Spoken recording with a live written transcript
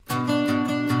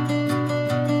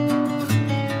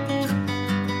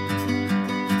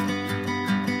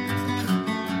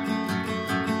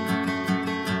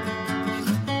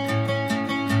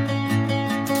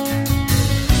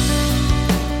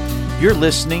You're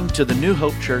listening to the New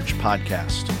Hope Church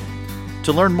podcast.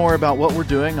 To learn more about what we're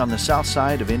doing on the south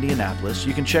side of Indianapolis,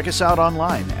 you can check us out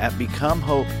online at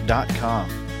becomehope.com.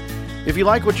 If you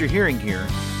like what you're hearing here,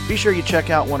 be sure you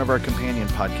check out one of our companion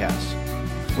podcasts.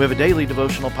 We have a daily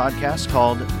devotional podcast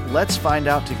called Let's Find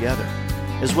Out Together,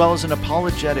 as well as an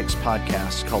apologetics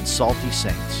podcast called Salty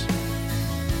Saints.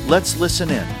 Let's listen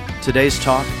in. Today's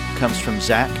talk comes from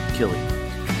Zach Killey.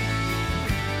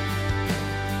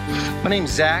 My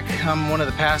name's Zach. I'm one of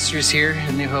the pastors here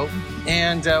at New Hope.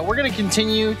 And we're going to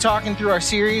continue talking through our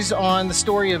series on the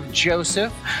story of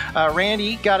Joseph.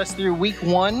 Randy got us through week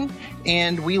 1,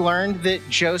 and we learned that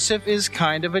Joseph is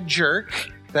kind of a jerk.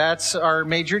 That's our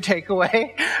major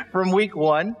takeaway from week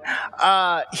 1.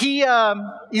 He's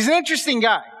an interesting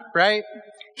guy, right?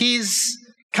 He's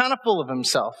kind of full of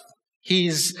himself.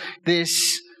 He's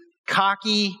this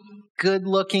cocky,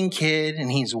 good-looking kid,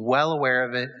 and he's well aware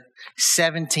of it.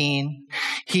 17.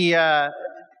 He's got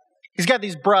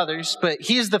these brothers, but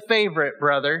he's the favorite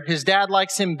brother. His dad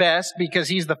likes him best because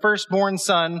he's the firstborn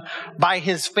son by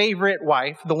his favorite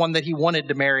wife, the one that he wanted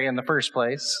to marry in the first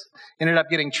place. Ended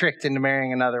up getting tricked into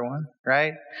marrying another one,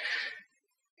 right?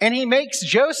 And he makes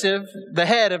Joseph the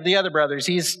head of the other brothers.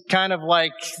 He's kind of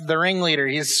like the ringleader.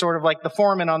 He's sort of like the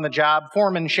foreman on the job,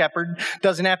 foreman shepherd,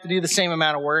 doesn't have to do the same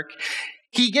amount of work.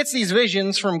 He gets these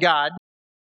visions from God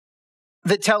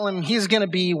that tell him he's going to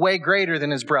be way greater than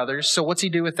his brothers. So what's he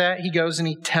do with that? He goes and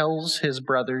he tells his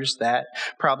brothers that.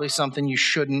 Probably something you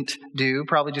shouldn't do.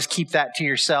 Probably just keep that to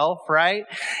yourself, right?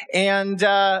 And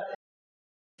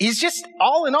he's just,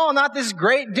 all in all, not this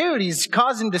great dude. He's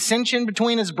causing dissension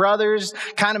between his brothers,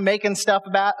 kind of making stuff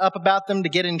up about them to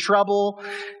get in trouble.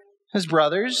 His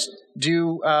brothers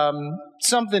do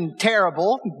something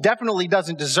terrible. Definitely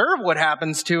doesn't deserve what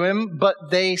happens to him, but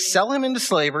they sell him into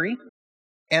slavery.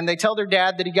 And they tell their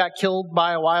dad that he got killed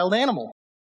by a wild animal.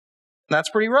 That's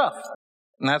pretty rough.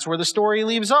 And that's where the story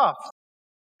leaves off.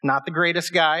 Not the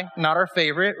greatest guy, not our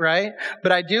favorite, right?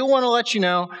 But I do want to let you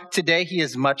know, today he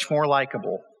is much more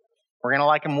likable. We're going to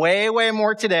like him way, way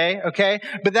more today, okay?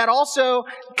 But that also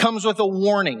comes with a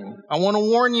warning. I want to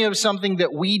warn you of something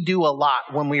that we do a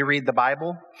lot when we read the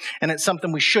Bible. And it's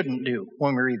something we shouldn't do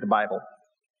when we read the Bible.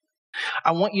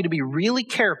 I want you to be really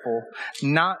careful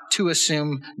not to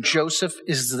assume Joseph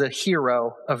is the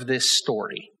hero of this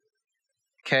story.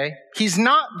 Okay? He's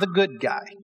not the good guy.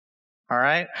 All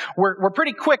right? We're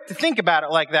pretty quick to think about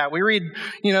it like that. We read,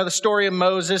 the story of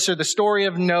Moses or the story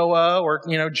of Noah or,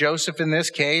 Joseph in this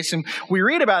case. And we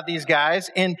read about these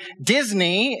guys, and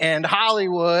Disney and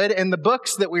Hollywood and the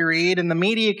books that we read and the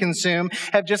media consume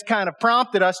have just kind of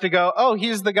prompted us to go, oh,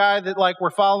 he's the guy that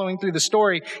we're following through the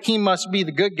story. He must be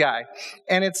the good guy.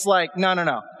 And it's like,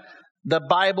 no. The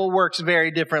Bible works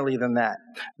very differently than that.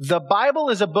 The Bible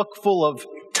is a book full of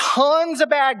tons of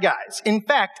bad guys. In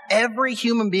fact, every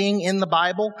human being in the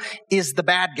Bible is the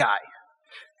bad guy,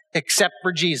 except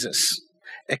for Jesus.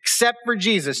 Except for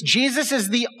Jesus. Jesus is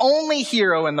the only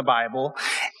hero in the Bible.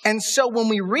 And so when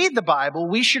we read the Bible,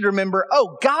 we should remember,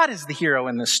 oh, God is the hero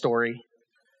in this story.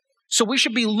 So we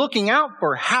should be looking out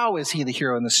for how is he the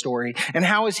hero in the story, and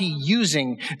how is he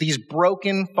using these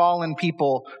broken, fallen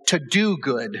people to do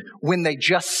good when they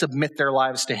just submit their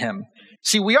lives to him.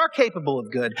 See, we are capable of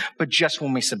good, but just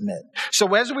when we submit.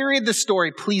 So as we read this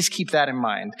story, please keep that in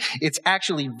mind. It's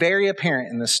actually very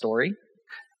apparent in this story.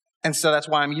 And so that's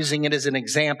why I'm using it as an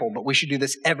example, but we should do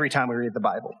this every time we read the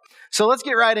Bible. So let's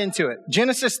get right into it.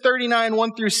 Genesis 39,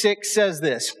 1-6 says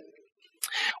this.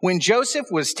 When Joseph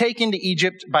was taken to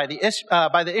Egypt by the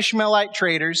Ishmaelite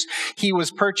traders, he was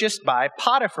purchased by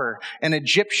Potiphar, an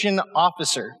Egyptian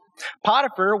officer.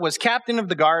 Potiphar was captain of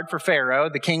the guard for Pharaoh,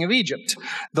 the king of Egypt.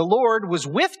 The Lord was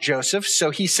with Joseph,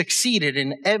 so he succeeded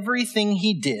in everything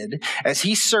he did as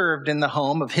he served in the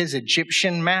home of his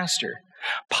Egyptian master.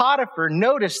 Potiphar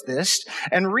noticed this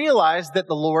and realized that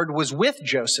the Lord was with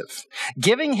Joseph,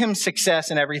 giving him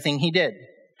success in everything he did.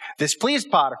 This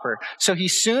pleased Potiphar, so he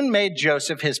soon made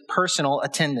Joseph his personal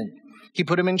attendant. He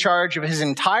put him in charge of his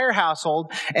entire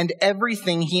household and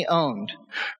everything he owned.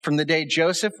 From the day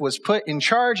Joseph was put in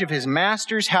charge of his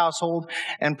master's household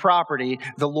and property,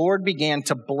 the Lord began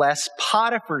to bless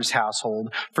Potiphar's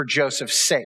household for Joseph's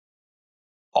sake.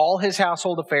 All his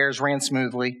household affairs ran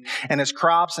smoothly, and his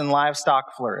crops and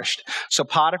livestock flourished. So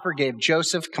Potiphar gave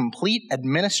Joseph complete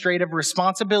administrative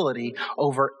responsibility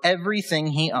over everything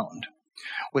he owned.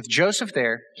 With Joseph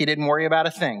there, he didn't worry about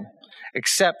a thing,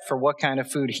 except for what kind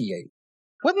of food he ate.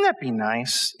 Wouldn't that be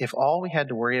nice if all we had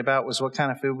to worry about was what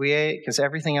kind of food we ate, because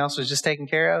everything else was just taken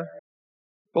care of?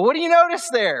 But what do you notice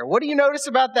there? What do you notice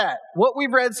about that? What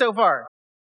we've read so far?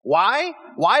 Why?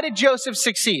 Why did Joseph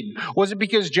succeed? Was it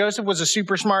because Joseph was a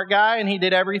super smart guy and he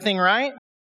did everything right?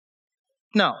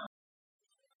 No.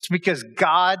 It's because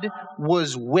God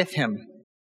was with him.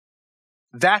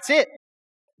 That's it.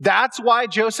 That's why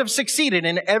Joseph succeeded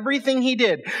in everything he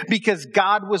did, because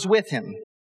God was with him.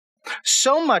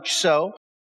 So much so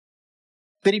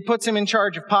that he puts him in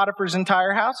charge of Potiphar's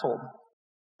entire household,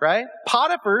 right?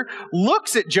 Potiphar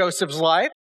looks at Joseph's life.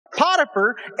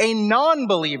 Potiphar, a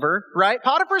non-believer, right?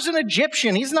 Potiphar's an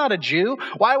Egyptian. He's not a Jew.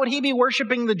 Why would he be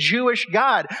worshiping the Jewish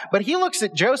God? But he looks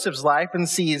at Joseph's life and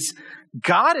sees,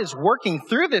 God is working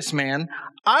through this man.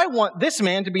 I want this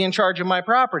man to be in charge of my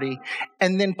property.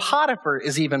 And then Potiphar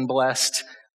is even blessed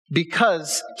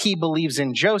because he believes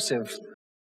in Joseph,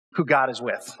 who God is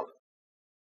with.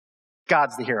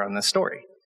 God's the hero in this story.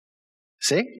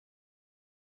 See?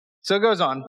 So it goes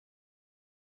on.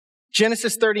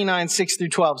 Genesis 39, 6 through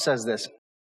 12 says this.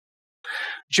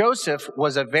 Joseph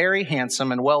was a very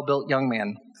handsome and well-built young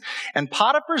man, and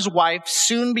Potiphar's wife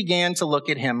soon began to look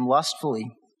at him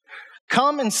lustfully.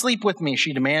 Come and sleep with me,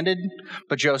 she demanded,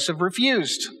 but Joseph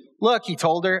refused. Look, he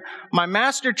told her, my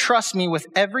master trusts me with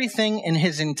everything in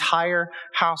his entire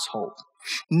household.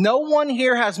 No one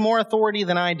here has more authority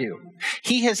than I do.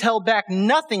 He has held back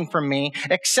nothing from me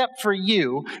except for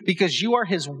you because you are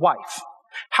his wife.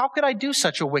 How could I do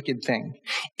such a wicked thing?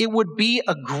 It would be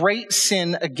a great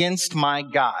sin against my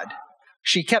God.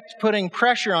 She kept putting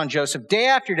pressure on Joseph day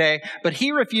after day, but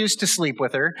he refused to sleep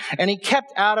with her, and he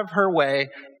kept out of her way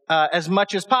as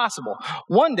much as possible.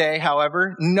 One day,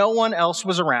 however, no one else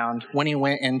was around when he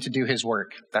went in to do his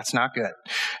work. That's not good.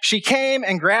 She came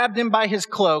and grabbed him by his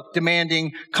cloak,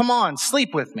 demanding, come on,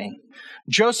 sleep with me.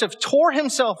 Joseph tore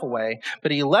himself away,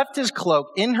 but he left his cloak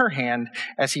in her hand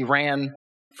as he ran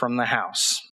from the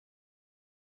house.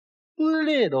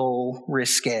 Little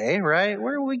risque, right?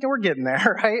 We're getting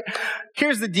there, right?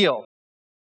 Here's the deal.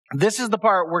 This is the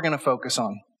part we're going to focus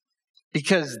on,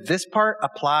 because this part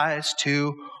applies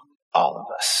to all of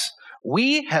us.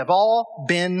 We have all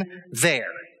been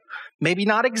there. Maybe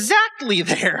not exactly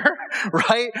there,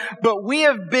 right? But we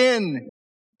have been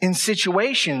in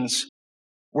situations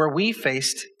where we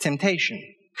faced temptation.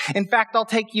 In fact, I'll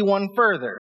take you one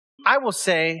further. I will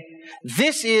say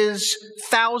this is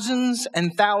thousands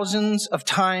and thousands of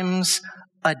times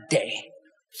a day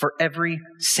for every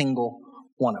single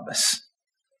one of us.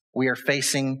 We are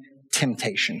facing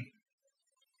temptation.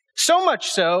 So much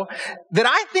so that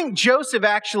I think Joseph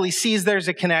actually sees there's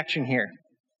a connection here.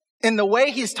 In the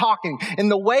way he's talking, in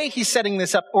the way he's setting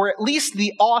this up, or at least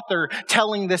the author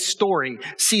telling this story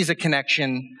sees a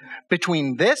connection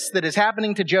between this that is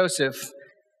happening to Joseph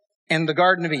and the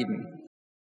Garden of Eden.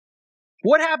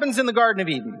 What happens in the Garden of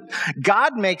Eden?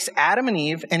 God makes Adam and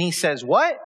Eve, and he says,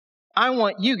 what? I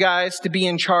want you guys to be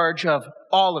in charge of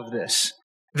all of this.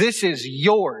 This is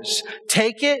yours.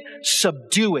 Take it,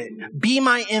 subdue it. Be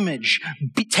my image.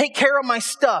 Take care of my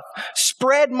stuff.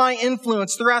 Spread my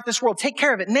influence throughout this world. Take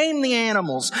care of it. Name the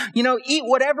animals. Eat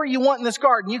whatever you want in this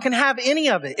garden. You can have any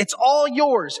of it. It's all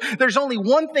yours. There's only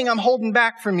one thing I'm holding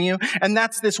back from you, and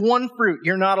that's this one fruit.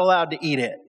 You're not allowed to eat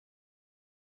it.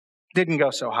 Didn't go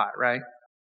so hot, right?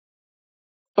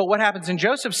 But what happens in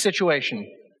Joseph's situation?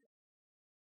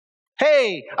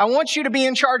 Hey, I want you to be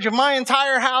in charge of my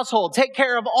entire household. Take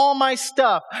care of all my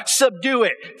stuff. Subdue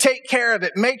it. Take care of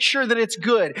it. Make sure that it's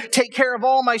good. Take care of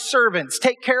all my servants.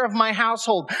 Take care of my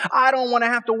household. I don't want to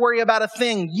have to worry about a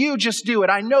thing. You just do it.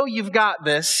 I know you've got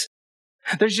this.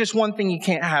 There's just one thing you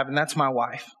can't have, and that's my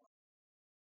wife.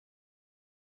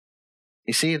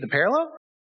 You see the parallel?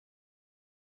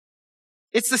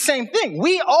 It's the same thing.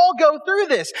 We all go through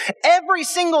this. Every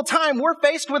single time we're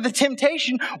faced with a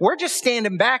temptation, we're just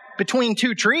standing back between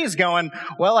two trees going,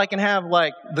 well, I can have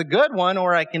the good one,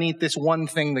 or I can eat this one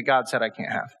thing that God said I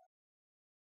can't have.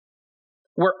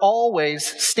 We're always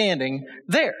standing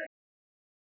there.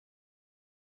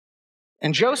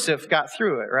 And Joseph got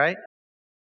through it, right?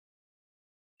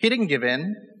 He didn't give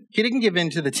in. He didn't give in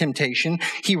to the temptation.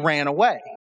 He ran away.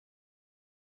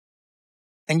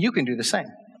 And you can do the same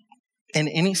in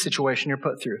any situation you're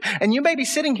put through. And you may be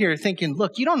sitting here thinking,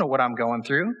 look, you don't know what I'm going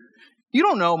through. You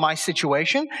don't know my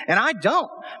situation, and I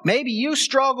don't. Maybe you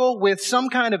struggle with some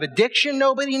kind of addiction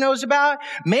nobody knows about.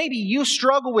 Maybe you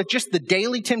struggle with just the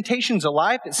daily temptations of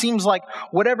life. It seems like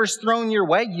whatever's thrown your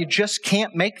way, you just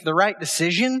can't make the right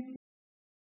decision.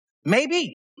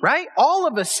 Maybe, right? All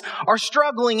of us are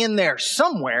struggling in there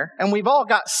somewhere, and we've all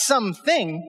got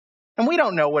something, and we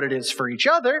don't know what it is for each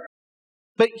other.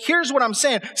 But here's what I'm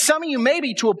saying. Some of you may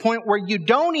be to a point where you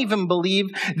don't even believe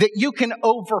that you can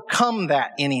overcome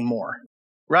that anymore,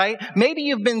 right? Maybe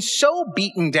you've been so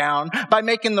beaten down by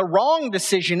making the wrong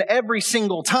decision every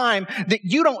single time that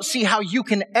you don't see how you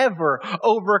can ever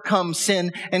overcome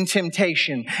sin and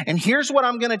temptation. And here's what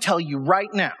I'm going to tell you right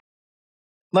now.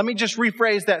 Let me just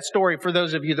rephrase that story for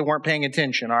those of you that weren't paying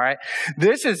attention, all right?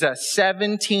 This is a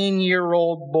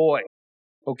 17-year-old boy,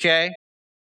 okay?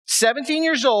 17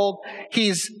 years old,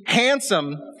 he's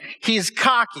handsome, he's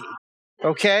cocky.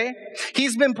 Okay?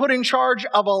 He's been put in charge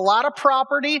of a lot of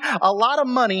property, a lot of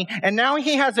money, and now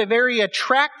he has a very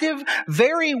attractive,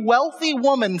 very wealthy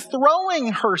woman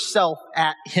throwing herself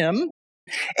at him,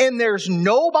 and there's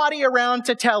nobody around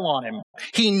to tell on him.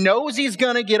 He knows he's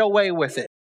going to get away with it.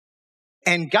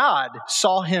 And God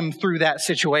saw him through that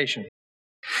situation.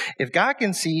 If God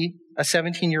can see a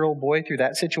 17-year-old boy through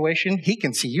that situation, he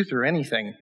can see you through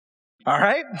anything. All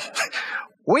right?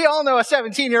 We all know a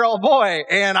 17-year-old boy,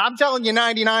 and I'm telling you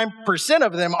 99%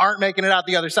 of them aren't making it out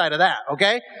the other side of that,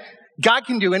 okay? God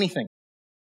can do anything.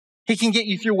 He can get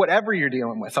you through whatever you're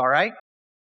dealing with, all right?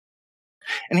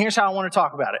 And here's how I want to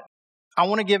talk about it. I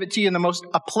want to give it to you in the most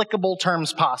applicable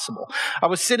terms possible. I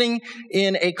was sitting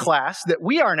in a class that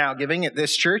we are now giving at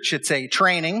this church. It's a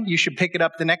training. You should pick it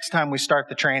up the next time we start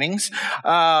the trainings.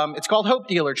 It's called Hope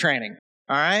Dealer Training,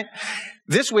 all right?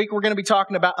 This week, we're going to be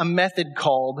talking about a method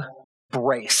called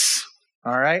Brace.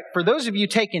 All right. For those of you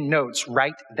taking notes,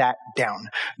 write that down.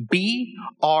 B-R-A-C-E.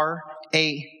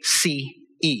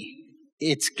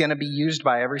 It's going to be used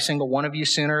by every single one of you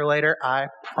sooner or later. I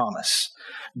promise.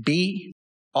 B-R-A-C-E.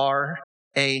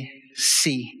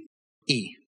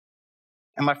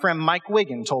 And my friend Mike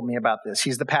Wiggin told me about this.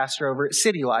 He's the pastor over at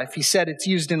City Life. He said it's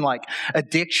used in like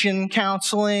addiction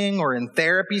counseling or in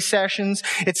therapy sessions.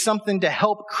 It's something to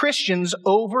help Christians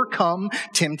overcome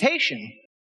temptation.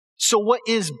 So what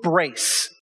is brace?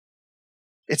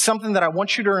 It's something that I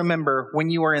want you to remember when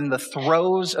you are in the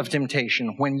throes of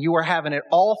temptation, when you are having it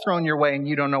all thrown your way and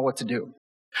you don't know what to do.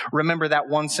 Remember that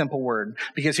one simple word,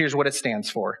 because here's what it stands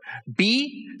for.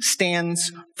 B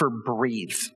stands for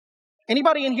breathe.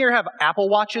 Anybody in here have Apple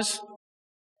Watches?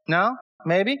 No?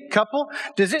 Maybe? Couple?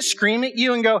 Does it scream at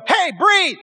you and go, hey,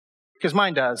 breathe? Because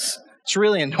mine does. It's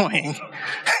really annoying.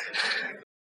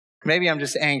 Maybe I'm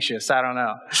just anxious. I don't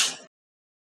know.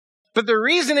 But the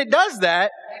reason it does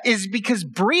that is because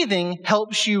breathing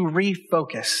helps you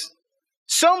refocus.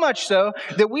 So much so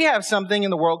that we have something in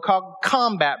the world called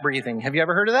combat breathing. Have you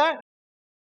ever heard of that?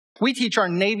 We teach our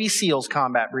Navy SEALs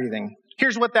combat breathing.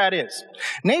 Here's what that is.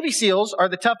 Navy SEALs are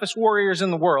the toughest warriors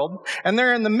in the world, and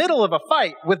they're in the middle of a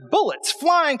fight with bullets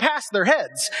flying past their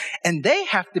heads, and they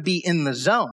have to be in the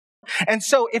zone. And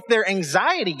so if their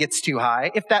anxiety gets too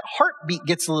high, if that heartbeat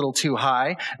gets a little too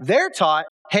high, they're taught,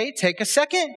 hey, take a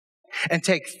second and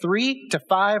take 3 to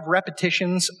 5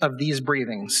 repetitions of these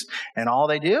breathings. And all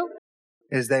they do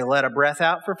is they let a breath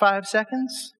out for 5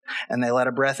 seconds, and they let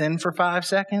a breath in for 5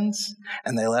 seconds,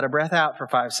 and they let a breath out for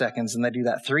 5 seconds, and they do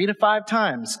that 3 to 5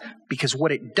 times, because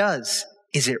what it does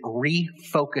is it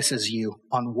refocuses you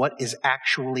on what is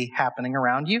actually happening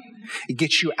around you. It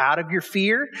gets you out of your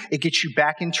fear, it gets you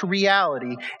back into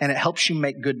reality, and it helps you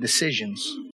make good decisions.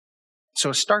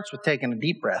 So it starts with taking a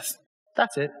deep breath.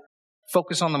 That's it.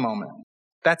 Focus on the moment.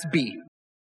 That's B.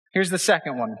 Here's the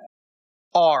second one.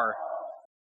 R.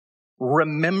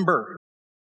 Remember.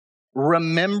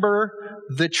 Remember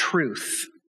the truth.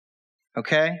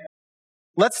 Okay?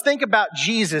 Let's think about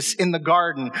Jesus in the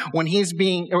garden when he's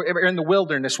or in the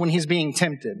wilderness when he's being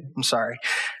tempted.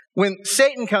 When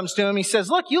Satan comes to him, he says,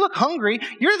 look, you look hungry.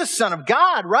 You're the Son of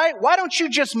God, right? Why don't you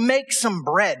just make some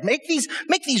bread? Make these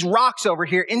rocks over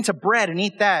here into bread and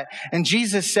eat that. And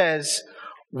Jesus says,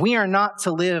 we are not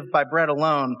to live by bread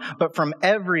alone, but from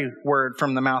every word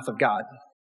from the mouth of God.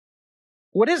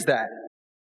 What is that?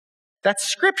 That's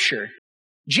Scripture.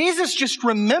 Jesus just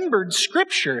remembered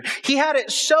Scripture. He had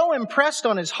it so impressed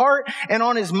on his heart and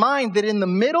on his mind that in the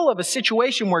middle of a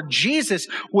situation where Jesus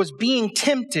was being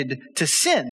tempted to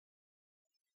sin,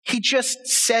 he just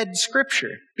said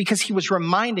Scripture because he was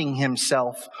reminding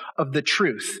himself of the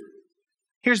truth.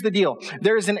 Here's the deal.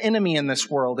 There is an enemy in this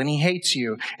world, and he hates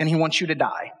you, and he wants you to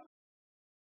die.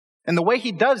 And the way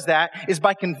he does that is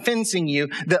by convincing you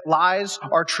that lies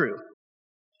are true.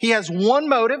 He has one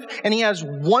motive, and he has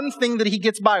one thing that he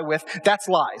gets by with. That's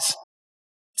lies.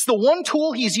 It's the one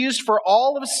tool he's used for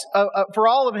all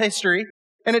of history,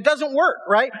 and it doesn't work,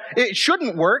 right? It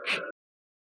shouldn't work.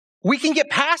 We can get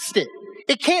past it.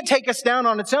 It can't take us down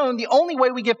on its own. The only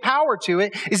way we give power to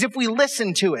it is if we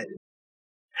listen to it.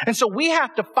 And so we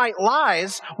have to fight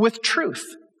lies with truth.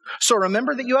 So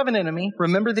remember that you have an enemy.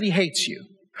 Remember that he hates you.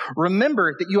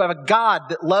 Remember that you have a God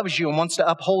that loves you and wants to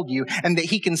uphold you and that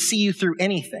he can see you through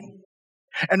anything.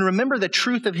 And remember the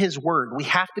truth of his word. We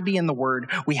have to be in the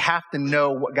word. We have to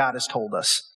know what God has told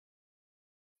us.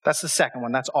 That's the second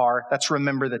one. That's R. That's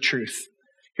remember the truth.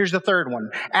 Here's the third one.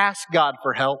 Ask God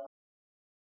for help.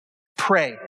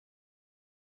 Pray.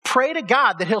 Pray to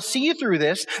God that he'll see you through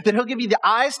this, that he'll give you the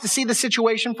eyes to see the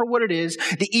situation for what it is,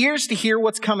 the ears to hear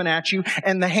what's coming at you,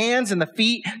 and the hands and the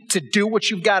feet to do what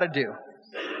you've got to do.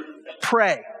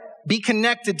 Pray. Be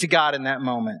connected to God in that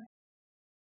moment.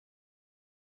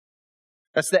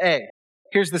 That's the A.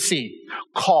 Here's the C.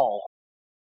 Call.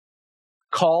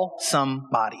 Call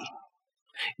somebody.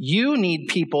 You need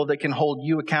people that can hold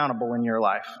you accountable in your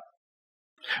life.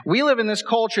 We live in this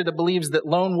culture that believes that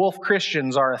lone wolf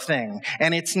Christians are a thing,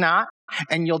 and it's not,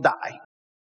 and you'll die.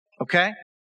 Okay?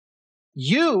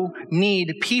 You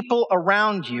need people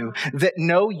around you that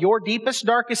know your deepest,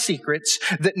 darkest secrets,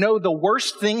 that know the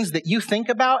worst things that you think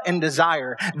about and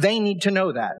desire. They need to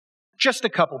know that. Just a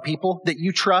couple people that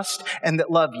you trust and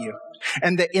that love you.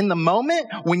 And that in the moment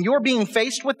when you're being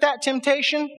faced with that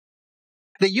temptation,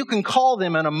 that you can call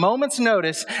them in a moment's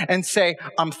notice and say,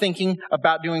 I'm thinking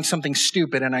about doing something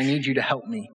stupid and I need you to help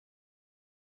me.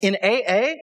 In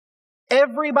AA,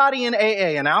 everybody in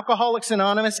AA and Alcoholics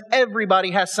Anonymous,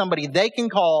 everybody has somebody they can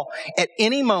call at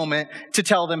any moment to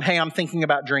tell them, hey, I'm thinking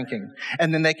about drinking.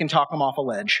 And then they can talk them off a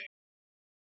ledge.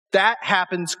 That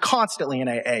happens constantly in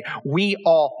AA. We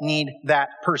all need that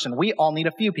person. We all need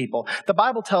a few people. The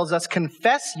Bible tells us,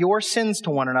 confess your sins to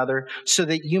one another so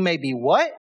that you may be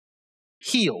what?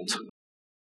 Healed.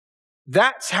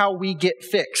 That's how we get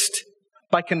fixed.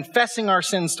 By confessing our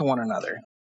sins to one another.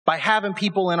 By having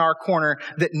people in our corner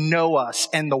that know us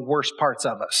and the worst parts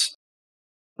of us.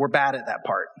 We're bad at that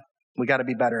part. We got to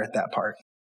be better at that part.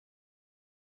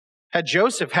 Had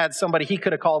Joseph had somebody he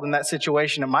could have called in that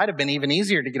situation, it might have been even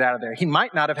easier to get out of there. He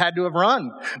might not have had to have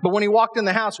run. But when he walked in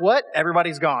the house, what?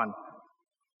 Everybody's gone.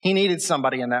 He needed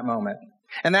somebody in that moment.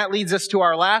 And that leads us to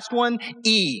our last one,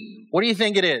 E. What do you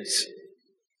think it is?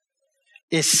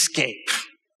 Escape.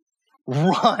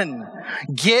 Run.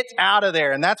 Get out of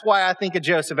there. And that's why I think of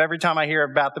Joseph every time I hear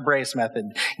about the brace method.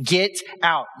 Get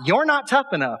out. You're not tough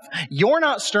enough. You're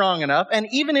not strong enough. And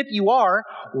even if you are,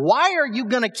 why are you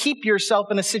going to keep yourself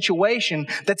in a situation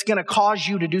that's going to cause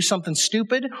you to do something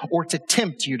stupid or to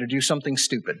tempt you to do something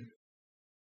stupid?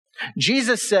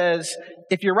 Jesus says,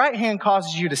 if your right hand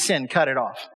causes you to sin, cut it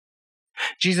off.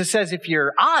 Jesus says, if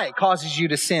your eye causes you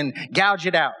to sin, gouge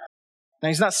it out. Now,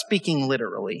 he's not speaking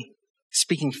literally.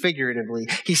 Speaking figuratively,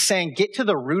 he's saying get to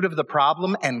the root of the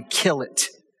problem and kill it.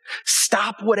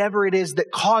 Stop whatever it is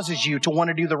that causes you to want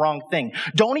to do the wrong thing.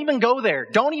 Don't even go there.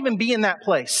 Don't even be in that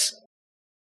place.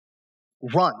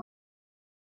 Run.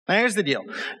 Now here's the deal.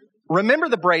 Remember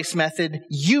the brace method.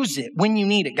 Use it when you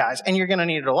need it, guys. And you're going to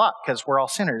need it a lot because we're all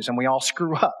sinners and we all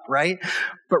screw up, right?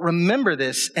 But remember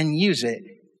this and use it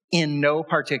in no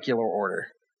particular order.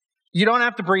 You don't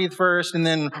have to breathe first and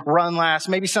then run last.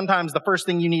 Maybe sometimes the first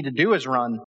thing you need to do is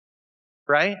run,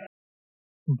 right?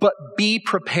 But be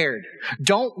prepared.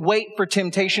 Don't wait for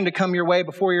temptation to come your way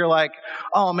before you're like,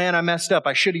 oh man, I messed up.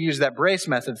 I should have used that brace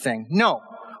method thing. No,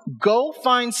 go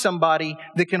find somebody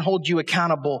that can hold you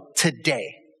accountable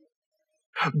today.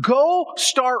 Go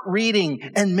start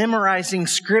reading and memorizing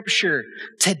scripture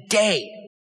today.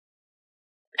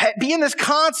 Be in this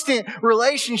constant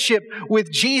relationship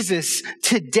with Jesus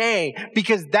today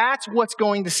because that's what's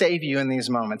going to save you in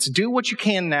these moments. Do what you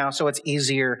can now so it's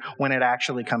easier when it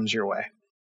actually comes your way.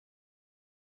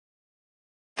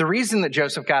 The reason that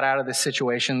Joseph got out of this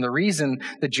situation, the reason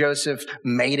that Joseph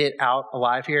made it out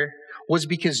alive here was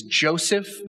because Joseph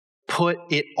put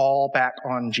it all back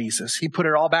on Jesus. He put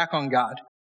it all back on God.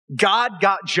 God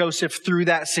got Joseph through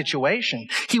that situation.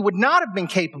 He would not have been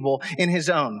capable in his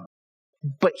own.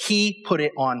 But he put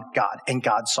it on God, and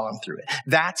God saw him through it.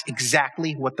 That's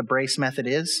exactly what the brace method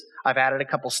is. I've added a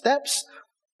couple steps,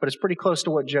 but it's pretty close to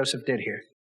what Joseph did here.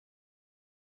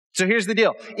 So here's the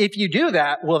deal. If you do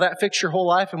that, will that fix your whole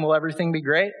life and will everything be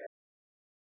great?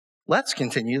 Let's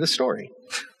continue the story.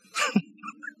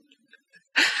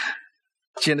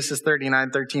 Genesis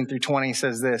 39:13-20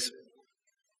 says this.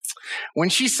 When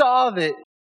she saw that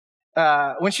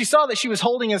she was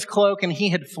holding his cloak and he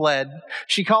had fled,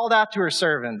 she called out to her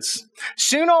servants.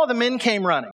 Soon all the men came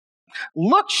running.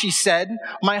 Look, she said,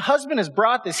 my husband has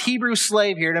brought this Hebrew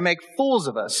slave here to make fools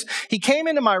of us. He came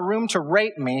into my room to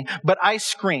rape me, but I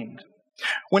screamed.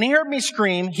 When he heard me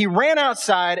scream, he ran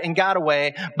outside and got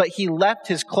away, but he left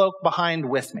his cloak behind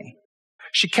with me.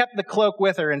 She kept the cloak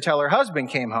with her until her husband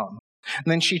came home.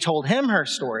 And then she told him her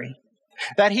story.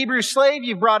 That Hebrew slave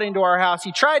you brought into our house,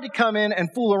 he tried to come in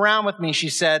and fool around with me, she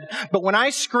said. But when I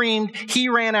screamed, he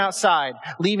ran outside,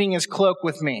 leaving his cloak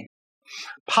with me.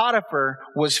 Potiphar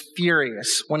was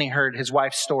furious when he heard his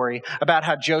wife's story about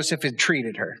how Joseph had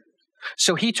treated her.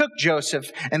 So he took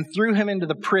Joseph and threw him into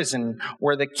the prison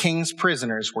where the king's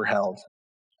prisoners were held.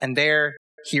 And there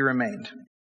he remained.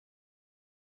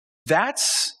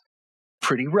 That's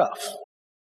pretty rough.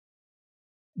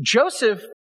 Joseph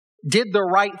did the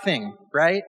right thing,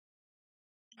 right?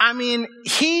 I mean,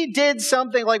 he did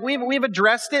something like we've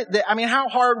addressed it. How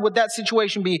hard would that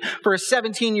situation be for a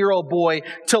 17-year-old boy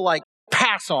to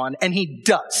pass on? And he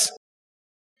does.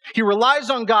 He relies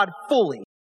on God fully.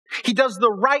 He does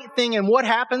the right thing, and what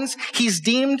happens? He's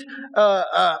deemed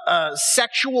a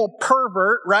sexual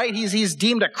pervert, right? He's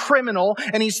deemed a criminal,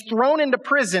 and he's thrown into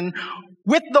prison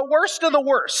with the worst of the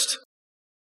worst.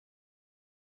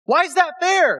 Why is that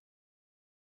fair?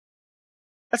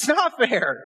 That's not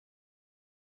fair.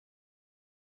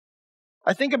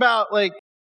 I think about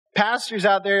pastors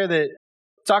out there that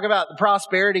talk about the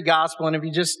prosperity gospel, and if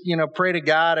you just, pray to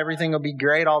God, everything will be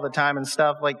great all the time and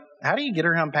stuff. How do you get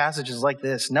around passages like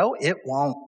this? No, it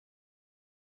won't.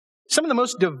 Some of the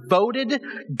most devoted,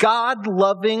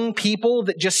 God-loving people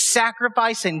that just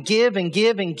sacrifice and give and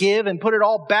give and give and put it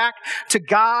all back to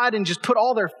God and just put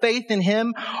all their faith in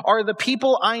Him are the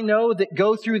people I know that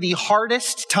go through the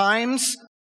hardest times.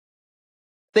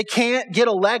 They can't get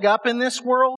a leg up in this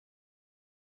world.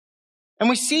 And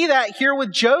we see that here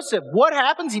with Joseph. What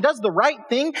happens? He does the right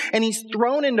thing and he's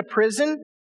thrown into prison.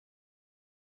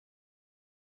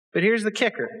 But here's the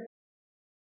kicker.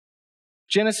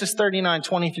 Genesis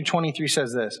 39:20-23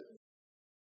 says this.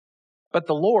 But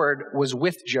the Lord was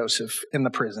with Joseph in the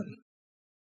prison,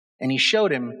 and he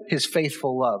showed him his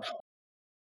faithful love.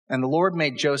 And the Lord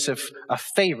made Joseph a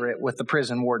favorite with the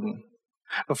prison warden.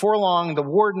 Before long, the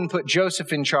warden put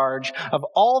Joseph in charge of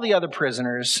all the other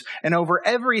prisoners and over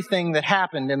everything that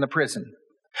happened in the prison.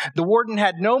 The warden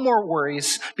had no more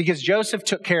worries because Joseph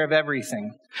took care of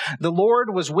everything. The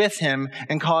Lord was with him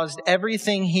and caused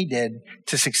everything he did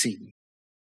to succeed.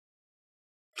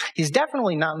 He's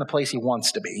definitely not in the place he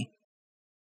wants to be.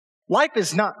 Life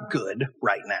is not good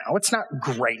right now. It's not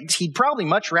great. He'd probably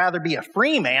much rather be a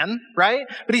free man, right?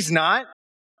 But he's not.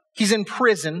 He's in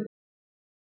prison.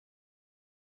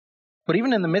 But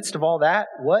even in the midst of all that,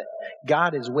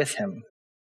 God is with him.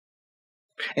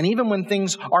 And even when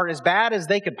things are as bad as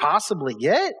they could possibly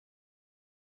get,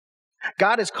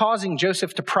 God is causing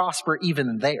Joseph to prosper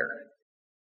even there.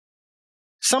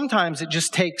 Sometimes it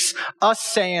just takes us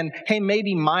saying, hey,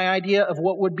 maybe my idea of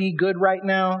what would be good right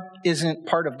now isn't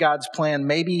part of God's plan.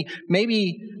 Maybe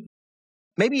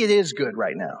it is good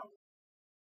right now.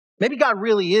 Maybe God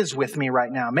really is with me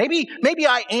right now. Maybe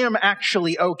I am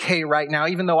actually okay right now,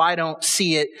 even though I don't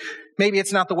see it. Maybe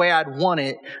it's not the way I'd want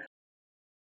it.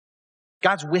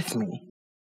 God's with me.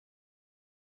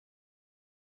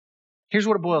 Here's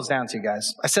what it boils down to,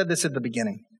 guys. I said this at the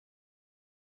beginning.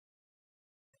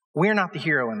 We're not the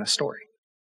hero in the story.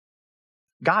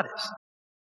 God is.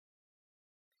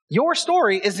 Your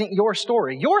story isn't your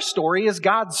story. Your story is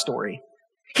God's story.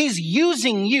 He's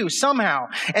using you somehow.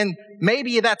 And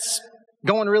maybe that's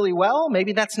going really well.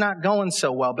 Maybe that's not going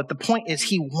so well. But the point is,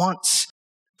 He wants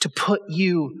to put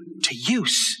you to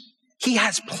use. He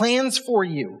has plans for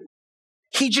you.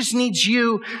 He just needs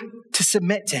you to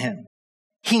submit to Him.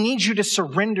 He needs you to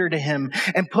surrender to Him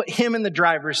and put Him in the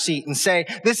driver's seat and say,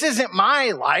 this isn't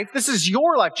my life. This is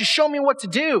your life. Just show me what to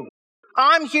do.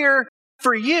 I'm here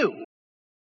for you.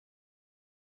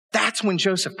 That's when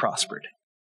Joseph prospered.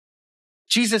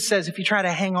 Jesus says if you try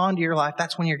to hang on to your life,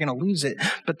 that's when you're going to lose it.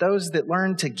 But those that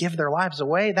learn to give their lives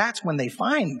away, that's when they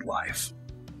find life.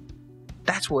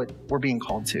 That's what we're being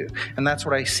called to. And that's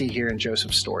what I see here in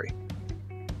Joseph's story.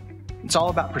 It's all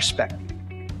about perspective.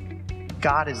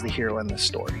 God is the hero in this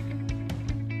story.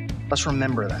 Let's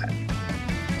remember that.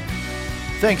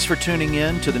 Thanks for tuning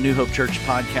in to the New Hope Church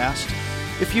podcast.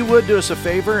 If you would do us a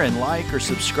favor and like or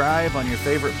subscribe on your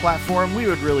favorite platform, we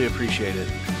would really appreciate it.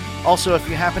 Also, if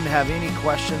you happen to have any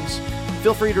questions,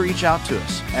 feel free to reach out to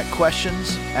us at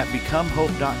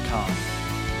questions@becomehope.com.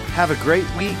 Have a great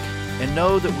week and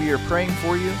know that we are praying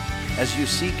for you as you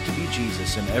seek to be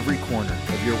Jesus in every corner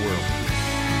of your world.